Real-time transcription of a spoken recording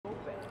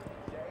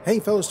Hey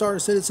fellow Star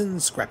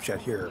Citizens, Scrapchat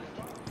here.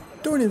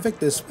 During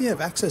Invictus, we have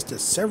access to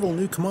several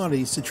new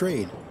commodities to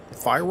trade.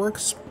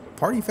 Fireworks,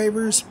 party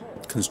favors,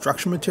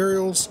 construction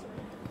materials,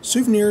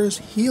 souvenirs,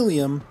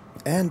 helium,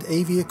 and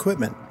AV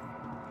equipment.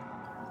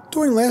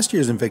 During last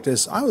year's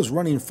Invictus, I was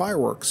running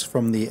fireworks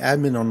from the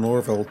admin on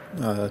Norville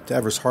to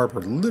Everest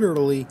Harbor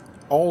literally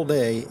all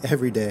day,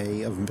 every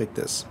day of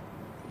Invictus.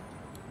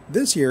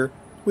 This year,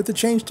 with the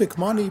change to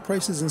commodity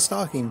prices and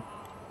stocking,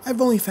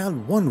 I've only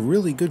found one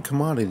really good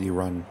commodity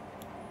run.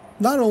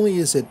 Not only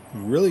is it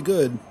really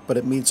good, but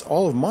it meets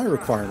all of my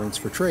requirements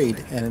for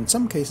trade, and in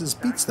some cases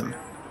beats them.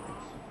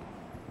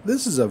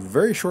 This is a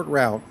very short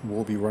route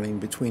we'll be running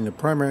between the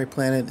primary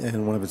planet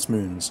and one of its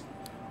moons.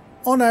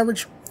 On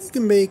average, you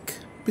can make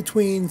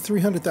between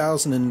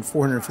 300,000 and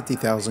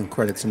 450,000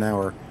 credits an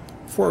hour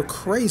for a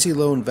crazy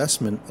low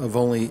investment of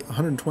only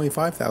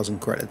 125,000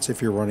 credits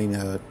if you're running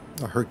a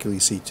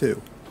Hercules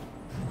C2.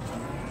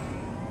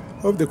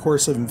 Over the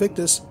course of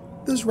Invictus,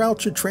 this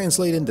route should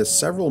translate into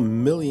several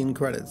million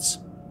credits.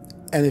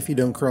 And if you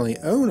don't currently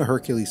own a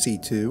Hercules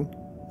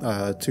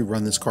C2 to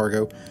run this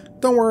cargo,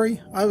 don't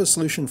worry, I have a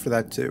solution for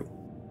that too.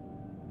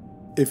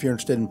 If you're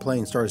interested in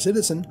playing Star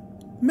Citizen,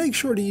 make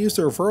sure to use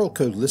the referral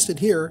code listed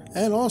here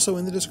and also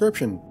in the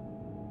description.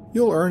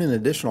 You'll earn an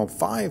additional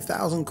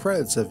 5,000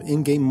 credits of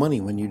in-game money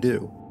when you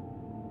do.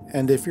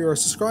 And if you're a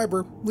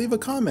subscriber, leave a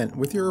comment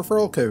with your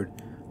referral code.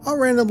 I'll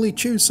randomly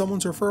choose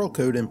someone's referral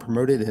code and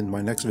promote it in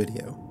my next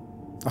video.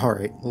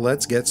 Alright,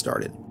 let's get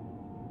started.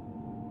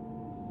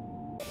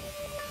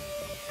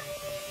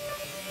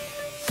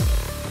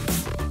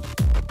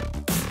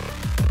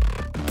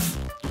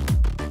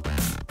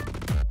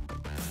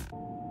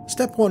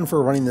 Step 1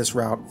 for running this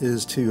route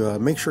is to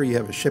make sure you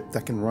have a ship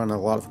that can run a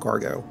lot of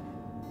cargo.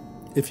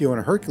 If you own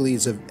a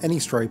Hercules of any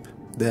stripe,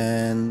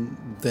 then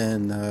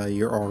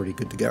you're already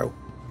good to go.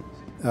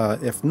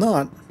 If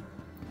not,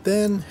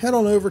 then head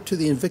on over to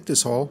the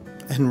Invictus Hall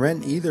and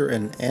rent either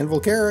an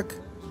Anvil Carrack,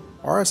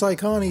 RSI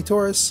Connie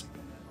Taurus,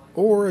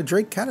 or a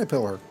Drake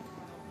Caterpillar.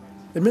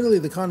 Admittedly,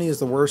 the Connie is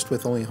the worst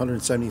with only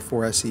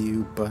 174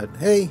 SCU, but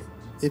hey,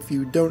 if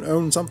you don't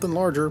own something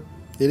larger,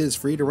 it is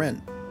free to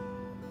rent.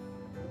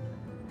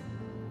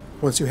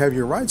 Once you have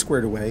your ride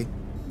squared away,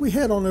 we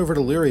head on over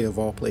to Lyria of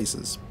all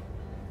places.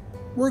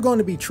 We're going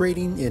to be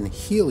trading in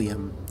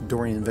helium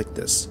during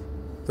Invictus.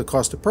 The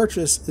cost to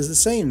purchase is the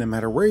same no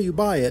matter where you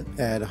buy it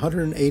at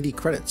 180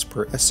 credits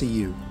per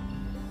SCU.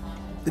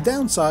 The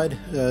downside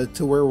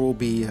to where we'll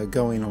be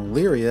going on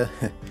Lyria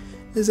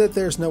is that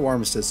there's no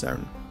armistice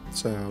zone,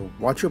 so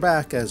watch your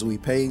back as we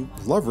pay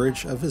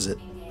Loveridge a visit.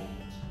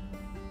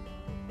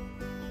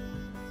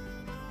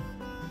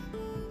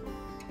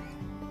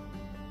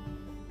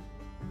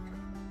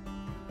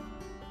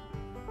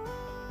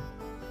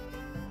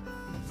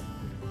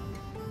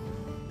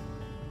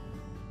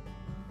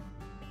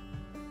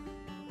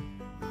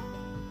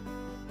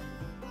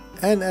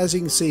 And as you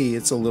can see,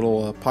 it's a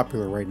little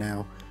popular right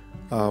now.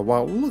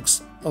 While it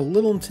looks a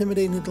little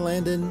intimidating to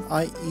land in,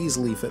 I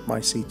easily fit my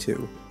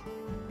C2.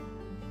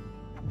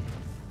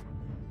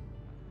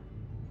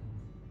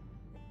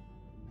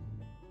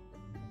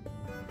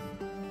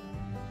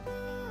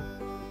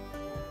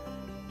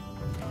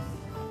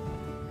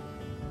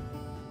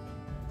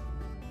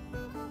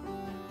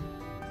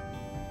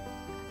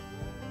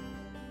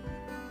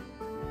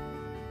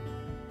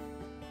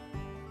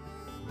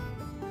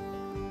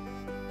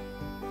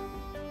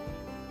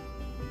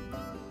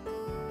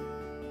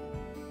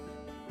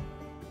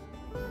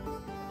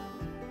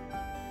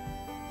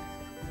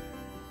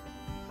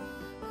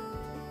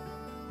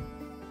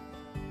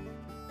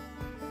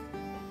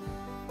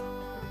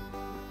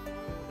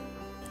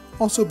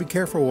 Also be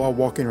careful while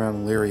walking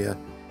around Lyria.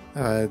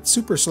 It's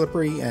super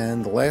slippery,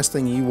 and the last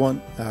thing you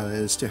want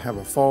is to have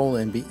a fall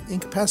and be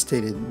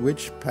incapacitated,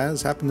 which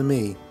has happened to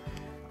me.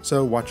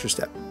 So watch your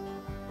step.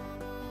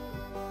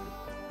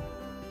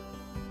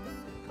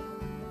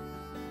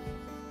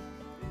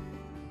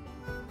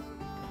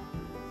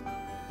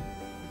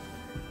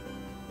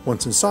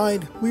 Once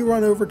inside, we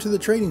run over to the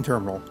trading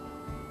terminal.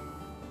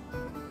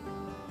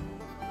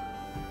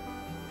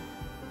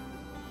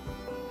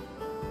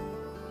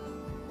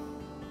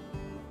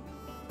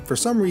 For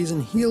some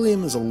reason,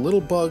 helium is a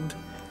little bugged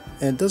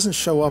and doesn't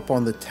show up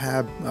on the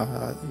tab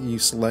you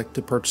select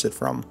to purchase it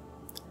from.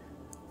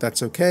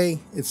 That's okay,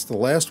 it's the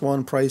last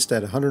one priced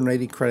at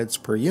 180 credits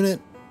per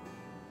unit,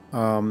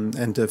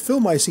 and to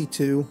fill my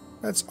C2,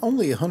 that's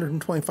only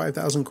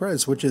 125,000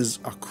 credits, which is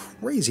a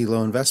crazy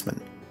low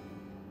investment.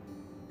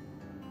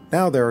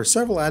 Now there are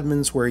several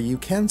admins where you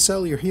can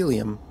sell your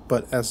helium,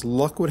 but as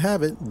luck would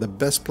have it, the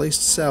best place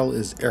to sell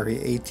is Area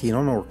 18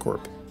 on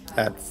OrCorp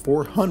at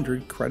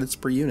 400 credits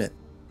per unit.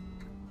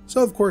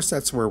 So of course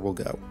that's where we'll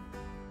go.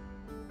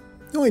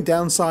 The only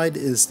downside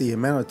is the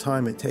amount of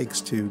time it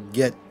takes to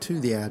get to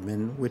the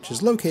admin, which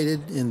is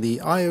located in the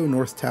IO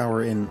North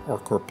Tower in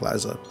OrCorp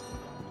Plaza.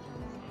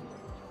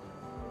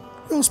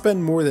 You'll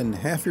spend more than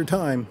half your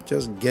time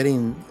just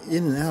getting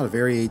in and out of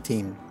Area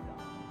 18.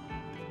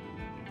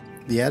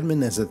 The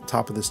admin is at the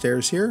top of the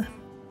stairs here.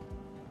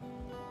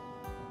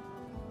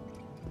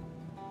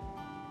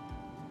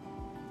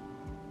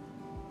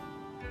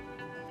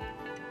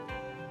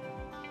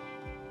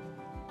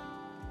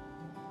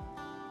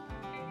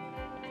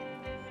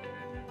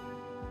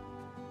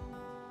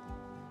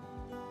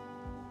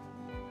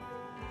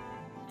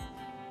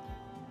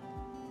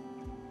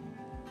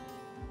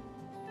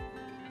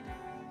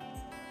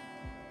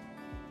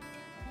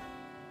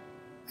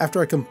 After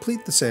I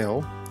complete the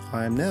sale,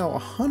 I am now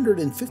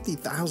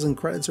 150,000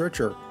 credits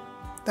richer.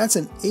 That's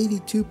an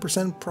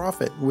 82%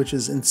 profit, which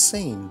is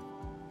insane.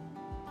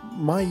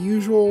 My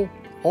usual,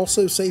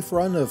 also safe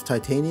run of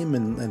titanium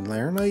and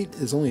laranite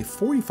is only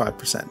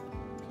 45%.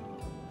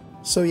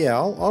 So yeah,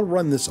 I'll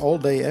run this all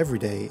day every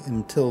day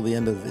until the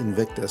end of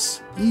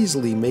Invictus,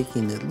 easily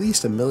making at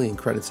least 1 million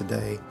credits a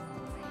day.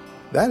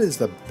 That is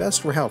the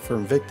best route for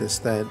Invictus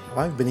that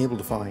I've been able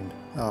to find.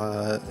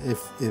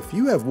 If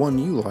you have one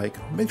you like,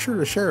 make sure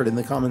to share it in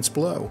the comments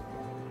below.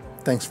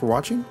 Thanks for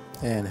watching,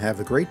 and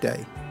have a great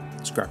day.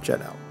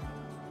 Scrapchat out.